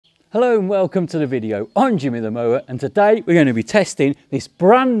Hello and welcome to the video. I'm Jimmy the Mower and today we're going to be testing this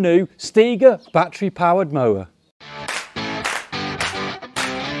brand new Stiga battery powered mower.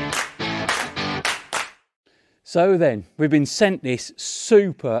 So then, we've been sent this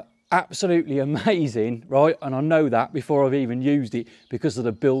super, absolutely amazing, right? And I know that before I've even used it because of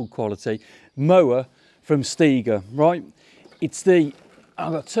the build quality, mower from Stiga, right? It's the,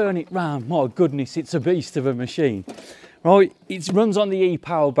 I've got to turn it round, my goodness, it's a beast of a machine. Right, it runs on the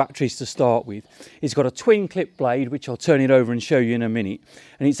e-power batteries to start with. It's got a Twinclip blade, which I'll turn it over and show you in a minute.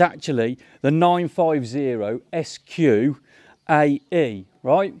 And it's actually the 950 SQ-AE,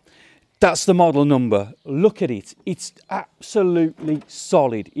 right? That's the model number. Look at it. It's absolutely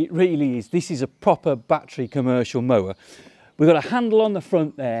solid. It really is. This is a proper battery commercial mower. We've got a handle on the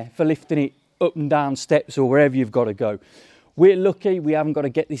front there for lifting it up and down steps or wherever you've got to go. We're lucky we haven't got to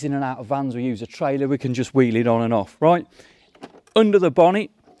get this in and out of vans. We use a trailer, we can just wheel it on and off, right? Under the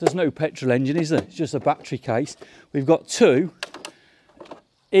bonnet, there's no petrol engine, is there? It's just a battery case. We've got two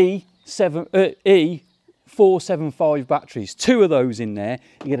E475 batteries, two of those in there.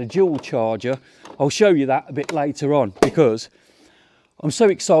 You get a dual charger. I'll show you that a bit later on because I'm so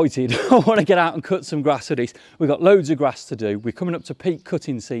excited. I want to get out and cut some grass with this. We've got loads of grass to do. We're coming up to peak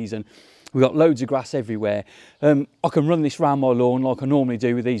cutting season. We've got loads of grass everywhere. I can run this round my lawn like I normally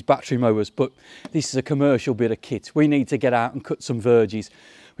do with these battery mowers, but this is a commercial bit of kit. We need to get out and cut some verges.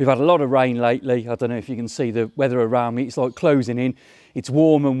 We've had a lot of rain lately. I don't know if you can see the weather around me. It's like closing in. It's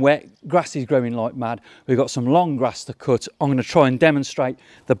warm and wet. Grass is growing like mad. We've got some long grass to cut. I'm going to try and demonstrate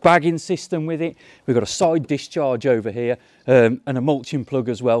the bagging system with it. We've got a side discharge over here and a mulching plug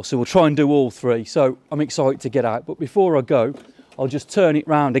as well. So we'll try and do all three. So I'm excited to get out. But before I go, I'll just turn it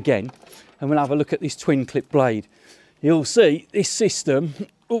round again and we'll have a look at this Twinclip blade. You'll see this system,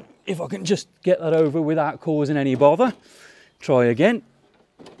 oh, if I can just get that over without causing any bother. Try again.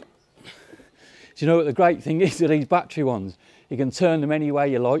 Do you know what the great thing is with these battery ones? You can turn them any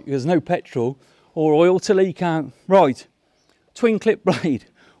way you like. There's no petrol or oil to leak out. Right, Twinclip blade.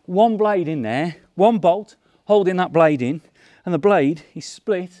 One blade in there, one bolt holding that blade in, and the blade is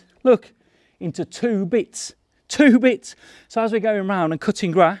split, look, into two bits. Two bits. So as we're going around and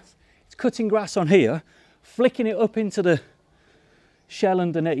cutting grass, it's cutting grass on here, flicking it up into the shell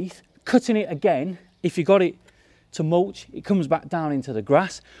underneath, cutting it again. If you got it to mulch, it comes back down into the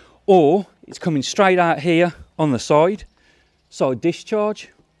grass, or it's coming straight out here on the side discharge,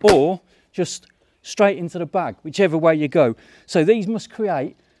 or just straight into the bag, whichever way you go. So these must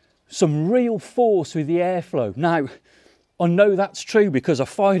create some real force with the airflow. Now, I know that's true because I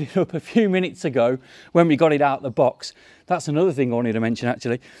fired it up a few minutes ago when we got it out the box. That's another thing I wanted to mention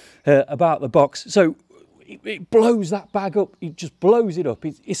actually about the box. So it blows that bag up, it just blows it up.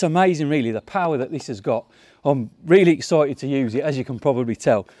 It's amazing really, the power that this has got. I'm really excited to use it, as you can probably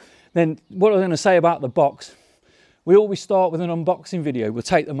tell. Then what I'm going to say about the box, we always start with an unboxing video. We'll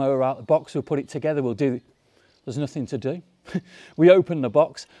take the mower out the box, we'll put it together, there's nothing to do. We opened the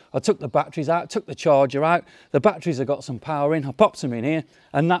box, I took the batteries out, took the charger out, the batteries have got some power in, I popped them in here,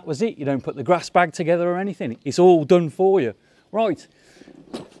 and that was it. You don't put the grass bag together or anything, it's all done for you. Right,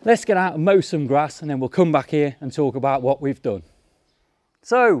 let's get out and mow some grass and then we'll come back here and talk about what we've done.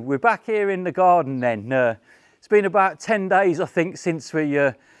 So we're back here in the garden then. It's been about 10 days I think since we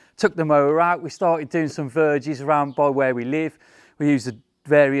took the mower out. We started doing some verges around by where we live. We used the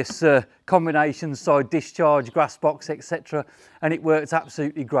various combinations, side discharge, grass box, etc. And it worked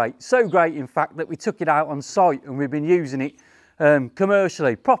absolutely great. So great, in fact, that we took it out on site and we've been using it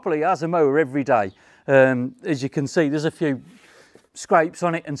commercially, properly as a mower every day. As you can see, there's a few scrapes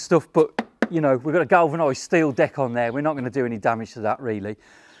on it and stuff, but you know, we've got a galvanised steel deck on there. We're not going to do any damage to that really.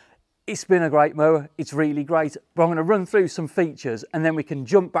 It's been a great mower, it's really great, but I'm going to run through some features and then we can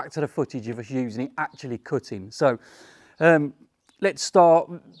jump back to the footage of us using it actually cutting. So let's start,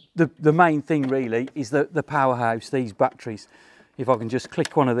 the main thing really is the powerhouse, these batteries. If I can just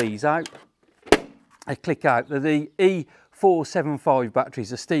click one of these out, they click out. They're the E475 batteries,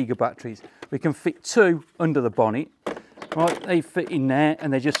 the Stiga batteries. We can fit two under the bonnet, right? They fit in there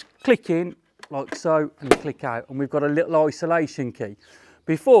and they just click in like so and click out. And we've got a little isolation key.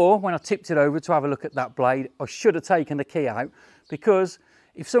 Before, when I tipped it over to have a look at that blade, I should have taken the key out because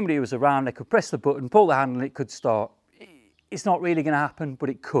if somebody was around, they could press the button, pull the handle and it could start. It's not really going to happen, but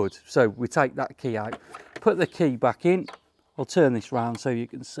it could. So we take that key out, put the key back in. I'll turn this round so you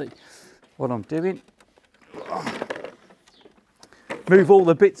can see what I'm doing. Move all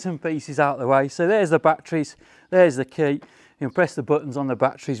the bits and pieces out of the way. So there's the batteries, there's the key. You can press the buttons on the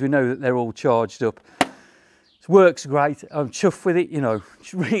batteries. We know that they're all charged up. It works great. I'm chuffed with it, you know,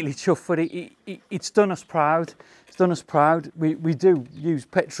 really chuffed with it. It's done us proud. It's done us proud. We do use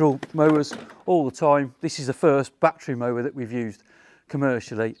petrol mowers all the time. This is the first battery mower that we've used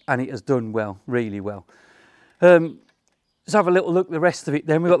commercially, and it has done well, really well. Let's have a little look at the rest of it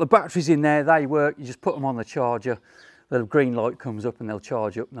then. We've got the batteries in there, they work. You just put them on the charger, the green light comes up and they'll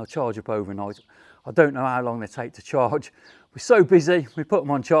charge up, and they'll charge up overnight. I don't know how long they take to charge. We're so busy, we put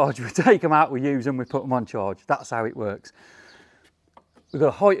them on charge, we take them out, we use them, we put them on charge. That's how it works. We've got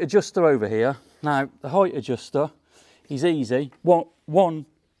a height adjuster over here. Now, the height adjuster is easy. One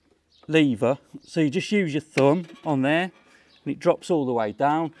lever, so you just use your thumb on there, and it drops all the way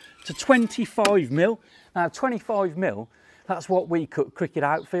down to 25mm. Now, 25mm, that's what we cut cricket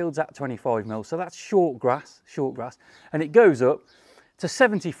outfields at, 25mm. So that's short grass, and it goes up to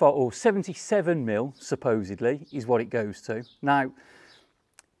 75 or 77mm, supposedly, is what it goes to. Now,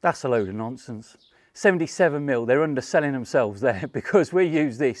 that's a load of nonsense. 77mm, they're underselling themselves there, because we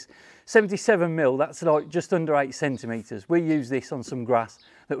use this. 77mm, that's like just under 8 centimetres. We use this on some grass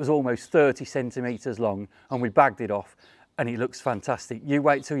that was almost 30 centimetres long, and we bagged it off, and it looks fantastic. You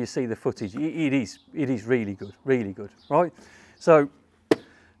wait till you see the footage. It is really good, right? So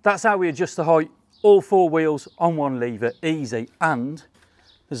that's how we adjust the height. All 4 wheels on one lever, easy. And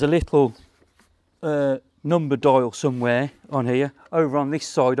there's a little number dial somewhere on here, over on this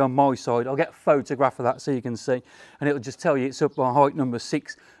side, on my side. I'll get a photograph of that so you can see, and it'll just tell you it's up on height number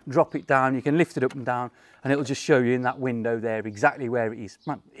 6. Drop it down, you can lift it up and down, and it'll just show you in that window there exactly where it is.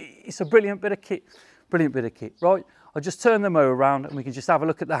 Man, it's a brilliant bit of kit, right? I'll just turn the mower around and we can just have a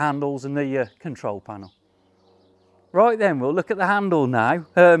look at the handles and the control panel. Right then, we'll look at the handle now.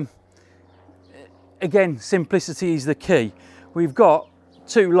 Again, simplicity is the key. We've got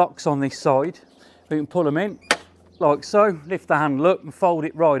 2 locks on this side. We can pull them in like so, lift the handle up and fold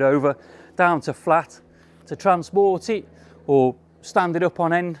it right over down to flat to transport it, or stand it up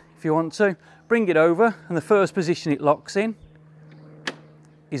on end if you want to. Bring it over, and the first position it locks in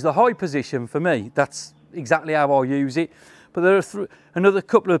is the high position for me. That's exactly how I use it, but there are another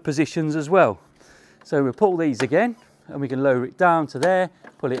couple of positions as well. So we'll pull these again, and we can lower it down to there,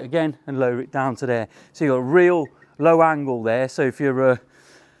 pull it again and lower it down to there. So you've got a real low angle there, so if you're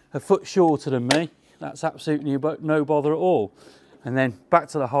a foot shorter than me, that's absolutely no bother at all. And then back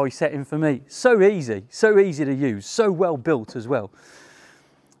to the high setting for me. So easy to use, so well built as well.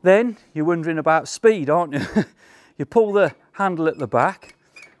 Then you're wondering about speed, aren't you? You pull the handle at the back,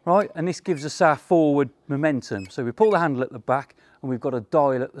 right, and this gives us our forward momentum. So we pull the handle at the back, and we've got a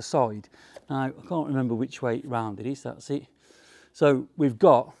dial at the side. Now, I can't remember which way round it is, that's it. So we've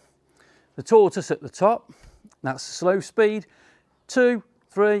got the tortoise at the top, that's slow speed, 2,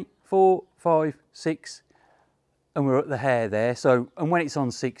 3, 4, 5, 6, and we're at the hare there. So, and when it's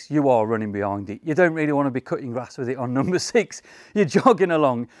on 6, you are running behind it. You don't really want to be cutting grass with it on number 6. You're jogging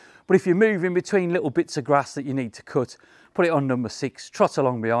along. But if you're moving between little bits of grass that you need to cut, put it on number 6, trot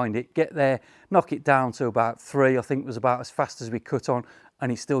along behind it, get there, knock it down to about 3, I think was about as fast as we cut on,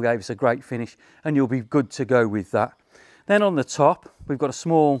 and it still gave us a great finish, and you'll be good to go with that. Then on the top, we've got a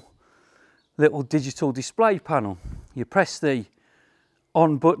small little digital display panel. You press the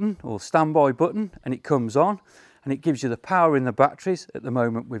on button or standby button, and it comes on, and it gives you the power in the batteries. At the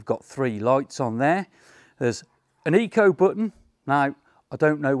moment, we've got 3 lights on there. There's an eco button. Now, I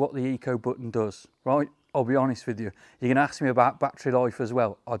don't know what the eco button does, right? I'll be honest with you. You're going to ask me about battery life as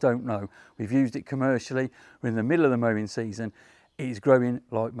well. I don't know. We've used it commercially. We're in the middle of the mowing season. It is growing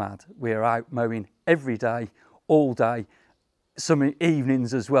like mad. We're out mowing every day, all day, some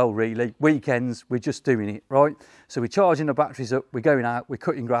evenings as well, really. Weekends, we're just doing it, right? So we're charging the batteries up, we're going out, we're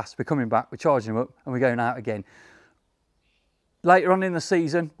cutting grass, we're coming back, we're charging them up, and we're going out again. Later on in the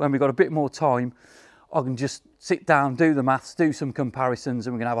season, when we've got a bit more time, I can just sit down, do the maths, do some comparisons,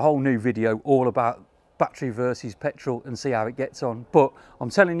 and we're going to have a whole new video all about battery versus petrol and see how it gets on. But I'm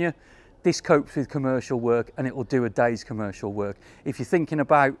telling you, this copes with commercial work, and it will do a day's commercial work. If you're thinking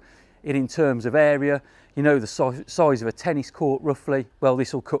about it in terms of area, you know the size of a tennis court roughly, well,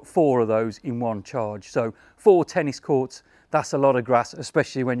 this will cut 4 of those in one charge. So 4 tennis courts, that's a lot of grass,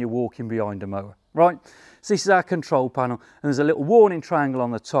 especially when you're walking behind a mower, right? So this is our control panel, and there's a little warning triangle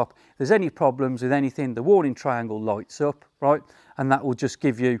on the top. If there's any problems with anything, the warning triangle lights up, right? And that will just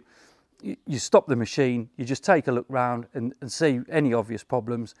give you, you stop the machine, you just take a look round and see any obvious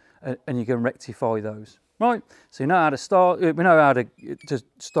problems, and you can rectify those. Right, so you know how to start, we know how to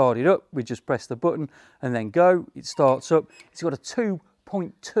start it up. We just press the button and then go, it starts up. It's got a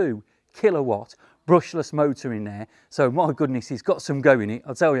 2.2 kilowatt brushless motor in there. So my goodness, it's got some go in it.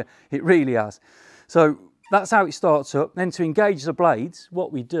 I'll tell you, it really has. So that's how it starts up. Then to engage the blades,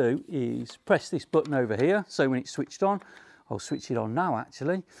 what we do is press this button over here. So when it's switched on, I'll switch it on now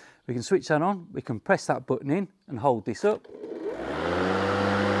actually. We can switch that on, we can press that button in and hold this up.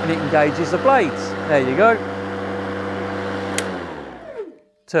 And it engages the blades. There you go.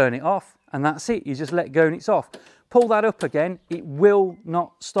 Turn it off and that's it. You just let go and it's off. Pull that up again, it will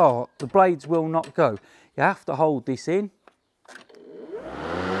not start. The blades will not go. You have to hold this in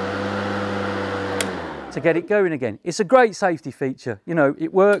to get it going again. It's a great safety feature. You know,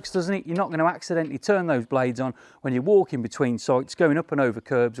 it works, doesn't it? You're not going to accidentally turn those blades on when you're walking between sites, going up and over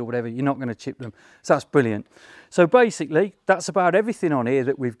curbs or whatever. You're not going to chip them. So that's brilliant. So basically, that's about everything on here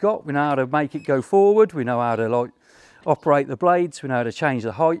that we've got. We know how to make it go forward. We know how to like operate the blades. We know how to change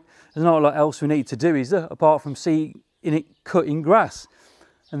the height. There's not a lot else we need to do, is there? Apart from seeing it cutting grass.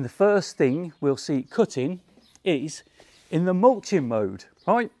 And the first thing we'll see it cutting is in the mulching mode,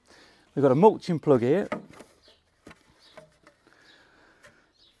 right? We've got a mulching plug here.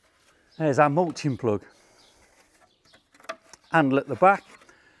 There's our mulching plug. Handle at the back,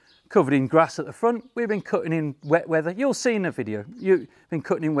 covered in grass at the front. We've been cutting in wet weather. You'll see in the video. You've been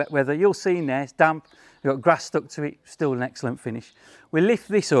cutting in wet weather. You'll see in there, it's damp. We've got grass stuck to it, still an excellent finish. We lift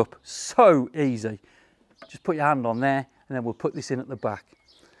this up, so easy. Just put your hand on there and then we'll put this in at the back.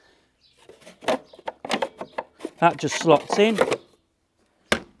 That just slots in.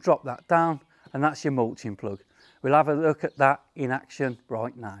 Drop that down and that's your mulching plug. We'll have a look at that in action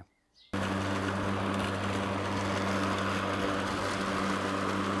right now.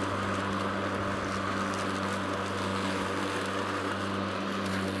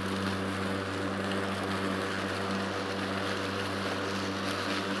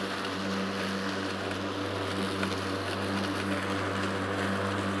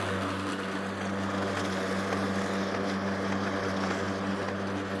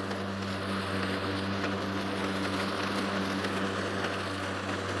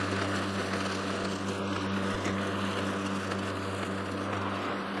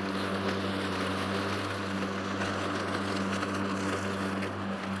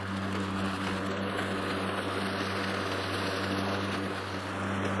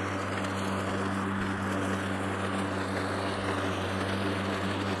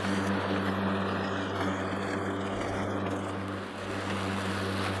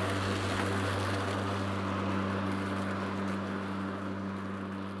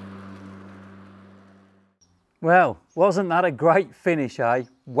 Well, wasn't that a great finish, eh?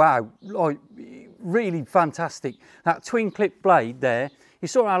 Wow, like, really fantastic. That Twinclip blade there, you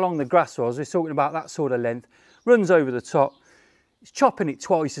saw how long the grass was, we're talking about that sort of length, runs over the top, it's chopping it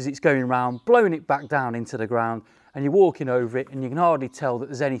twice as it's going round, blowing it back down into the ground, and you're walking over it and you can hardly tell that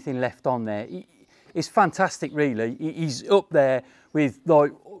there's anything left on there. It's fantastic, really. He's up there with,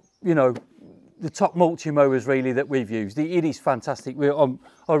 like, you know, the top mulching mowers really that we've used. It is fantastic. I'm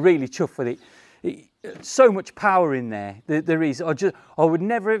really chuffed with it. So much power in there. There is. I would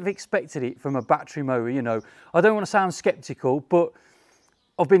never have expected it from a battery mower. You know, I don't want to sound sceptical, but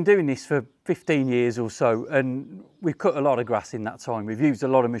I've been doing this for 15 years or so, and we've cut a lot of grass in that time. We've used a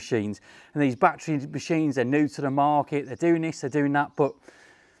lot of machines, and these battery machines, they're new to the market. They're doing this, they're doing that, but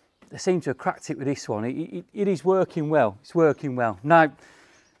they seem to have cracked it with this one. It is working well. It's working well. Now,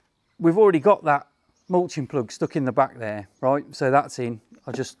 we've already got that mulching plug stuck in the back there, right? So that's in.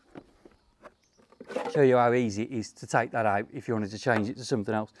 I'll just show you how easy it is to take that out if you wanted to change it to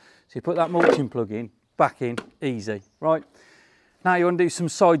something else. So you put that mulching plug in, back in, easy, right? Now you want to do some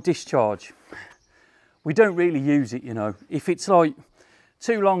side discharge. We don't really use it, you know. If it's like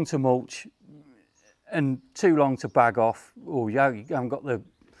too long to mulch and too long to bag off, or you haven't got the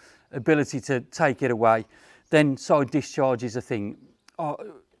ability to take it away, then side discharge is a thing.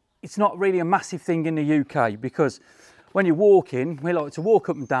 It's not really a massive thing in the UK, because when you're walking, we like to walk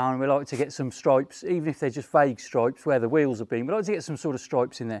up and down, we like to get some stripes, even if they're just vague stripes where the wheels have been, we like to get some sort of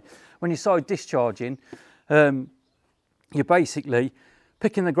stripes in there. When you're side discharging, you're basically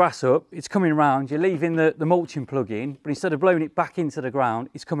picking the grass up, it's coming around, you're leaving the mulching plug in, but instead of blowing it back into the ground,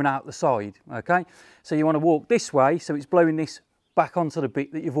 it's coming out the side, okay? So you want to walk this way, so it's blowing this back onto the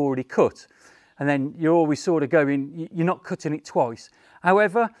bit that you've already cut. And then you're always sort of going, you're not cutting it twice.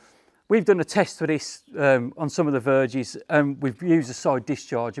 However, we've done a test for this on some of the verges, and we've used a side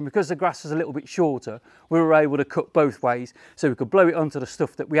discharge, and because the grass was a little bit shorter, we were able to cut both ways, so we could blow it onto the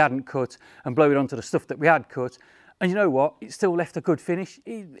stuff that we hadn't cut and blow it onto the stuff that we had cut. And you know what? It still left a good finish.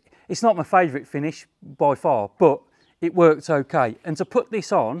 It's not my favourite finish by far, but it worked okay. And to put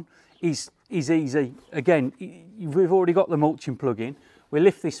this on is easy. Again, we've already got the mulching plug in. We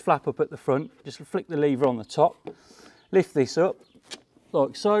lift this flap up at the front, just flick the lever on the top, lift this up,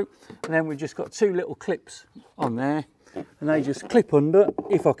 like so, and then we've just got 2 little clips on there, and they just clip under.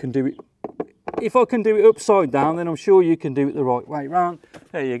 If I can do it upside down, then I'm sure you can do it the right way round.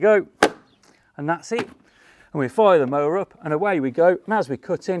 There you go, and that's it. And we fire the mower up and away we go. And as we're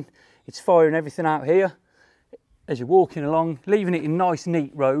cutting, it's firing everything out here as you're walking along, leaving it in nice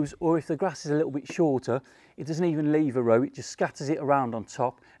neat rows, or if the grass is a little bit shorter, it doesn't even leave a row, it just scatters it around on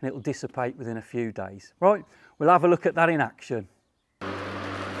top and it'll dissipate within a few days. Right, we'll have a look at that in action.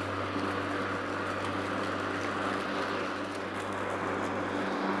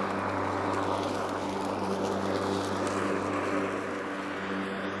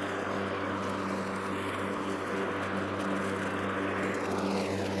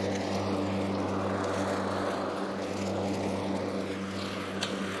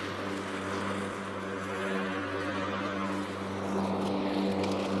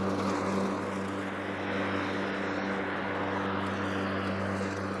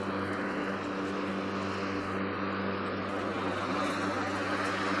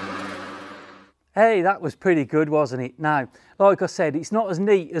 Hey, that was pretty good, wasn't it? Now, like I said, it's not as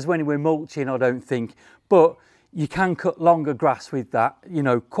neat as when we're mulching, I don't think, but you can cut longer grass with that, you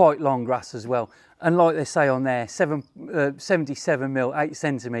know, quite long grass as well. And like they say on there, 77 mil, 8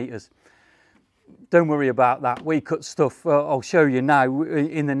 centimetres. Don't worry about that. We cut stuff, I'll show you now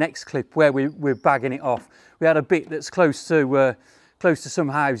in the next clip where we're bagging it off. We had a bit that's close to some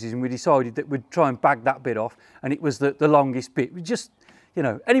houses and we decided that we'd try and bag that bit off, and it was the longest bit. We just, you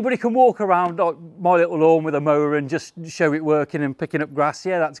know, anybody can walk around like my little lawn with a mower and just show it working and picking up grass.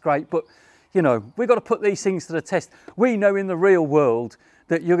 Yeah, that's great. But, you know, we've got to put these things to the test. We know in the real world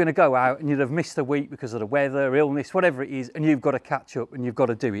that you're going to go out and you'd have missed a week because of the weather, illness, whatever it is, and you've got to catch up and you've got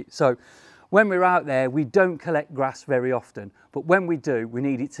to do it. So when we're out there, we don't collect grass very often. But when we do, we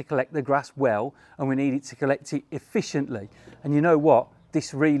need it to collect the grass well, and we need it to collect it efficiently. And you know what?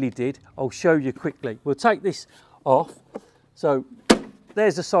 This really did. I'll show you quickly. We'll take this off. So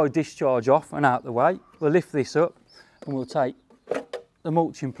there's the side discharge off and out the way. We'll lift this up and we'll take the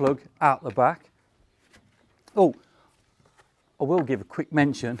mulching plug out the back. Oh, I will give a quick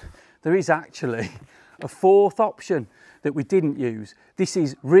mention. There is actually a 4th option that we didn't use. This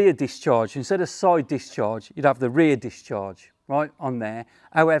is rear discharge. Instead of side discharge, you'd have the rear discharge right on there.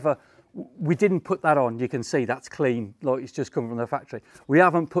 However, we didn't put that on. You can see that's clean, like it's just come from the factory. We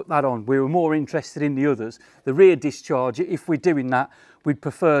haven't put that on. We were more interested in the others. The rear discharge, if we're doing that, we'd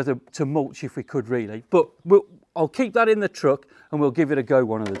prefer to mulch if we could really. But I'll keep that in the truck and we'll give it a go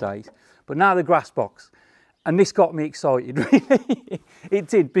one of the days. But now the grass box. And this got me excited, really. It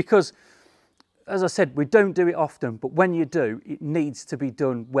did, because as I said, we don't do it often, but when you do, it needs to be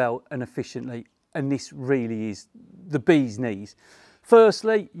done well and efficiently. And this really is the bee's knees.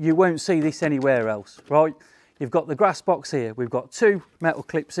 Firstly, you won't see this anywhere else, right? You've got the grass box here. We've got 2 metal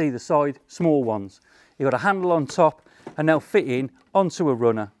clips either side, small ones. You've got a handle on top and they'll fit in onto a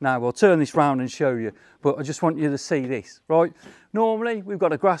runner. Now, I'll turn this round and show you, but I just want you to see this, right? Normally, we've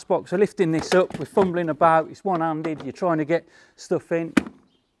got a grass box. We're lifting this up. We're fumbling about. It's one-handed. You're trying to get stuff in.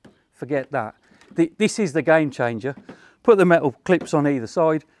 Forget that. This is the game changer. Put the metal clips on either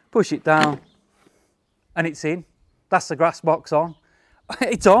side, push it down, and it's in. That's the grass box on.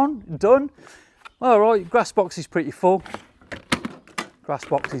 It's on, done. All right, grass box is pretty full. Grass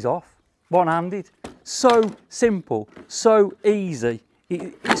box is off, one-handed. So simple, so easy.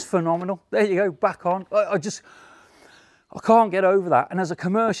 It's phenomenal. There you go, back on. I can't get over that. And as a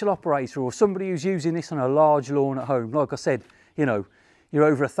commercial operator or somebody who's using this on a large lawn at home, like I said, you know, you're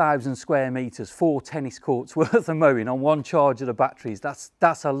over 1,000 square metres, 4 tennis courts worth of mowing on one charge of the batteries.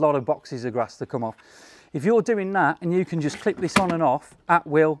 That's a lot of boxes of grass to come off. If you're doing that and you can just clip this on and off at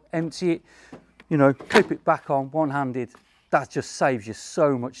will, empty it, you know, clip it back on one-handed, that just saves you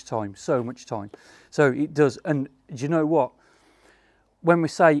so much time, so much time. So it does. And do you know what? When we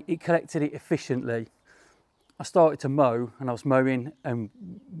say it collected it efficiently, I started to mow and I was mowing and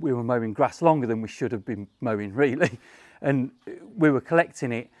we were mowing grass longer than we should have been mowing really. And we were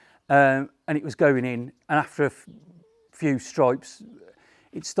collecting it and it was going in, and after a few stripes,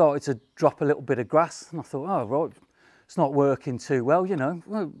 it started to drop a little bit of grass, and I thought, oh, right, it's not working too well, you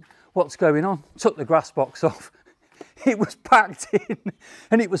know, what's going on? Took the grass box off. It was packed in,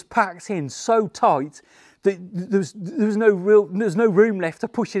 and it was packed in so tight that there's no room left to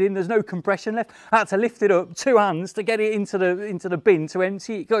push it in. There's no compression left. I had to lift it up 2 hands to get it into the bin to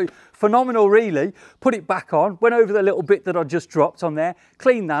empty it. Go phenomenal, really. Put it back on. Went over the little bit that I just dropped on there.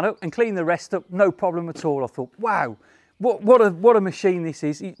 Cleaned that up and cleaned the rest up. No problem at all. I thought, wow. What a machine this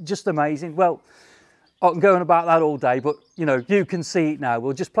is. It's just amazing. Well, I can go on about that all day, but you know, you can see it now.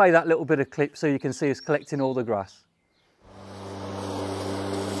 We'll just play that little bit of clip so you can see us collecting all the grass.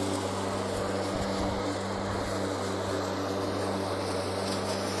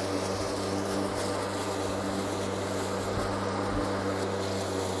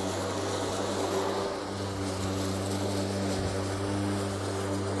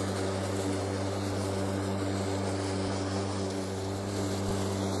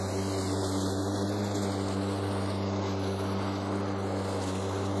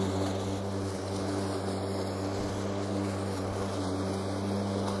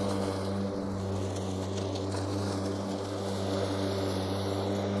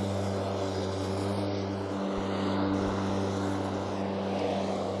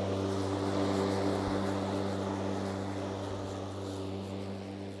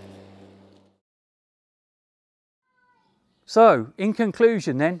 So in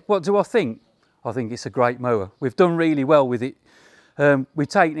conclusion then, what do I think? I think it's a great mower. We've done really well with it. We've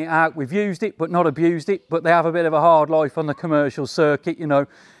taken it out, we've used it, but not abused it, but they have a bit of a hard life on the commercial circuit, you know.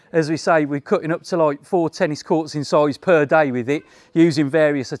 As we say, we're cutting up to like 4 tennis courts in size per day with it, using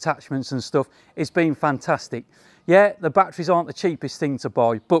various attachments and stuff. It's been fantastic. Yeah, the batteries aren't the cheapest thing to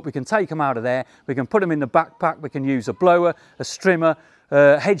buy, but we can take them out of there, we can put them in the backpack, we can use a blower, a strimmer,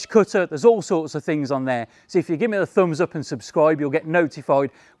 hedge cutter, there's all sorts of things on there. So if you give me the thumbs up and subscribe, you'll get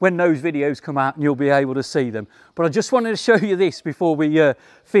notified when those videos come out and you'll be able to see them. But I just wanted to show you this before we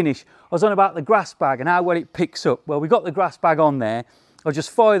finish. I was on about the grass bag and how well it picks up. Well, we got the grass bag on there. I'll just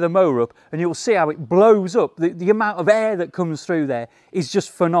fire the mower up and you'll see how it blows up. The amount of air that comes through there is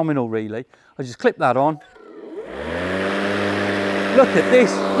just phenomenal, really. I'll just clip that on. Look at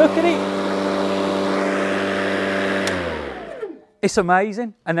this, look at it. It's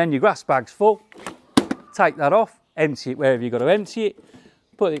amazing. And then your grass bag's full. Take that off, empty it wherever you've got to empty it,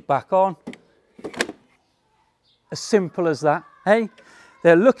 put it back on. As simple as that, hey?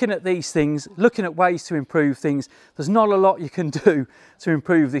 They're looking at these things, looking at ways to improve things. There's not a lot you can do to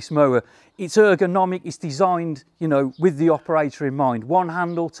improve this mower. It's ergonomic, it's designed, you know, with the operator in mind. One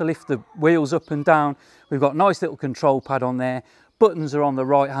handle to lift the wheels up and down. We've got a nice little control pad on there. Buttons are on the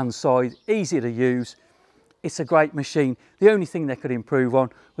right hand side, easy to use. It's a great machine. The only thing they could improve on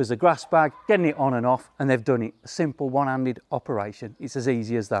was the grass bag, getting it on and off, and they've done it. A simple one-handed operation. It's as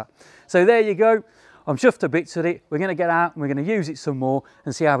easy as that. So there you go. I'm chuffed to bits with it. We're going to get out and we're going to use it some more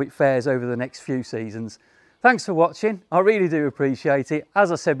and see how it fares over the next few seasons. Thanks for watching. I really do appreciate it.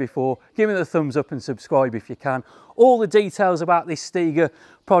 As I said before, give me the thumbs up and subscribe if you can. All the details about this Stiga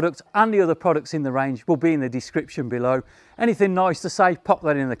product and the other products in the range will be in the description below. Anything nice to say, pop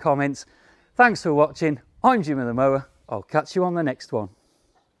that in the comments. Thanks for watching. I'm Jim of the Mower. I'll catch you on the next one.